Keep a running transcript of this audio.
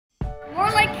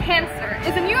like cancer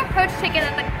is a new approach taken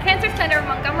at the Cancer Center of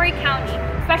Montgomery County,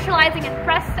 specializing in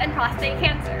breast and prostate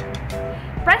cancer.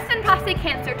 Breast and prostate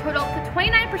cancer total up to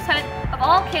 29% of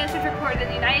all cancers reported in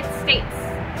the United States.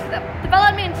 The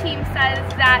development team says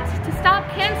that to stop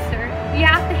cancer, you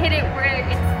have to hit it where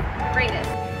it's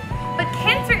greatest. But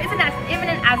cancer isn't as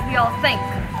imminent as we all think,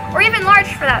 or even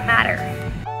large for that matter.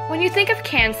 When you think of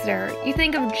cancer, you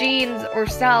think of genes or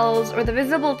cells or the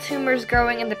visible tumors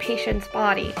growing in the patient's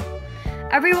body.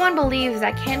 Everyone believes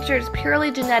that cancer is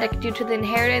purely genetic due to the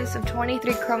inheritance of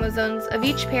 23 chromosomes of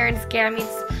each parent's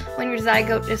gametes when your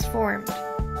zygote is formed.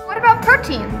 What about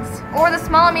proteins, or the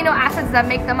small amino acids that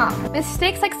make them up?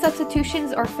 Mistakes like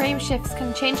substitutions or frame shifts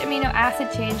can change amino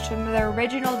acid change from their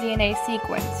original DNA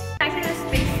sequence. Nitrogen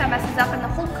space that messes up and the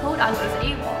whole codon goes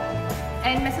AWOL,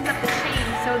 and messes up the chain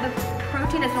so the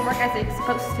protein doesn't work as it's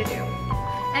supposed to do.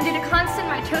 And due to constant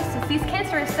mitosis, these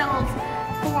cancerous cells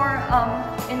pour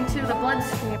into the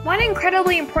bloodstream. One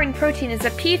incredibly important protein is the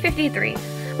p53,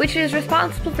 which is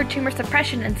responsible for tumor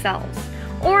suppression in cells,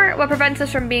 or what prevents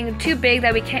us from being too big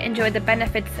that we can't enjoy the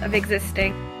benefits of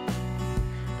existing.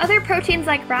 Other proteins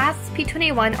like RAS,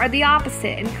 P21 are the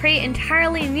opposite and create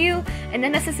entirely new and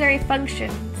unnecessary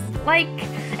functions, like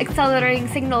accelerating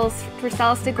signals for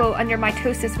cells to go under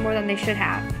mitosis more than they should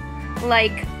have.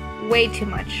 Like, way too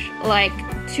much. Like,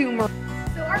 tumor.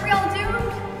 So are we all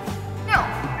doomed? No,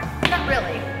 not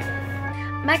really.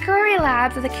 Microarray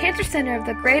labs at the Cancer Center of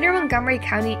the Greater Montgomery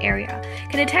County area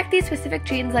can detect these specific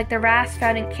genes like the RAS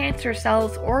found in cancer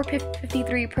cells or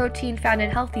p53 protein found in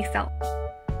healthy cells.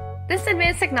 This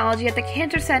advanced technology at the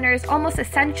Cancer Center is almost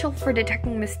essential for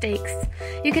detecting mistakes.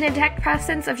 You can detect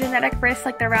presence of genetic risks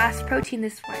like the RAS protein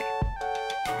this way.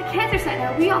 At the Cancer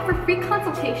Center, we offer free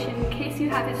consultation in case you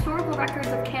have historical records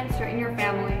of cancer in your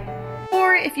family,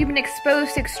 or if you've been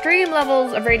exposed to extreme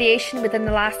levels of radiation within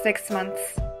the last 6 months.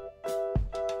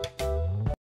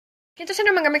 Cancer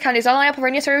Center Montgomery County is online for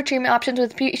any surgery treatment options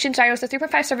with patients diagnosed with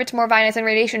 3.5 servants more violence and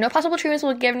radiation. No possible treatments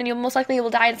will be given and you most likely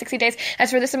will die in 60 days. As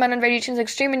for this amount of radiation is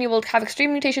extreme and you will have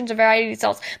extreme mutations of variety of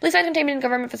cells. Please find containment in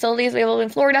government facilities available in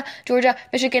Florida, Georgia,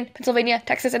 Michigan, Pennsylvania,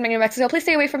 Texas, and New Mexico. Please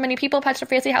stay away from many people, pets, or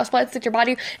fancy houseplants that your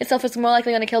body itself is more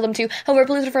likely going to kill them too. However,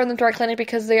 please refer them to our clinic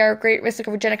because they are a great risk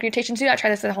of genetic mutations. Do not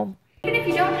try this at home. Even if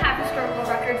you don't have historical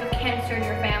records of cancer in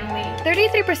your family,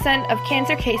 33% of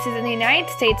cancer cases in the United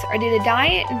States are due to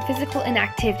diet and physical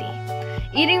inactivity.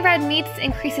 Eating red meats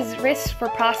increases risk for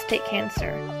prostate cancer.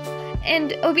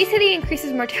 And obesity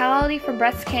increases mortality from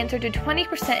breast cancer to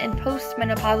 20% in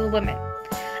postmenopausal women.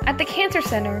 At the Cancer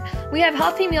Center, we have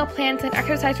healthy meal plans and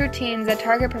exercise routines that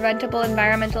target preventable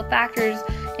environmental factors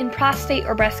in prostate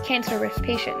or breast cancer risk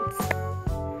patients.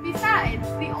 Besides,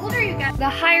 the older you get, the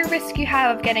higher risk you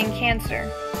have of getting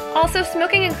cancer. Also,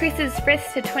 smoking increases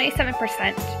risk to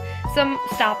 27%, so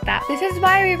stop that. This is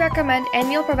why we recommend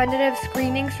annual preventative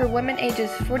screenings for women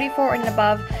ages 44 and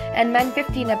above and men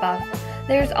 50 and above.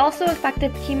 There is also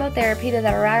effective chemotherapy that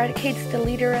eradicates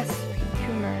deleterious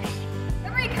tumors.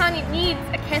 Montgomery County needs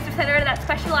a cancer center that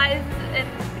specializes in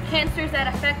cancers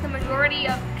that affect the majority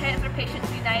of cancer patients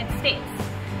in the United States,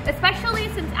 especially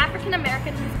since African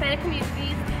American and Hispanic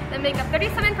communities that make up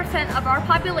 37% of our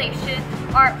population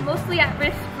are mostly at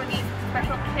risk for these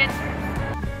special cancers.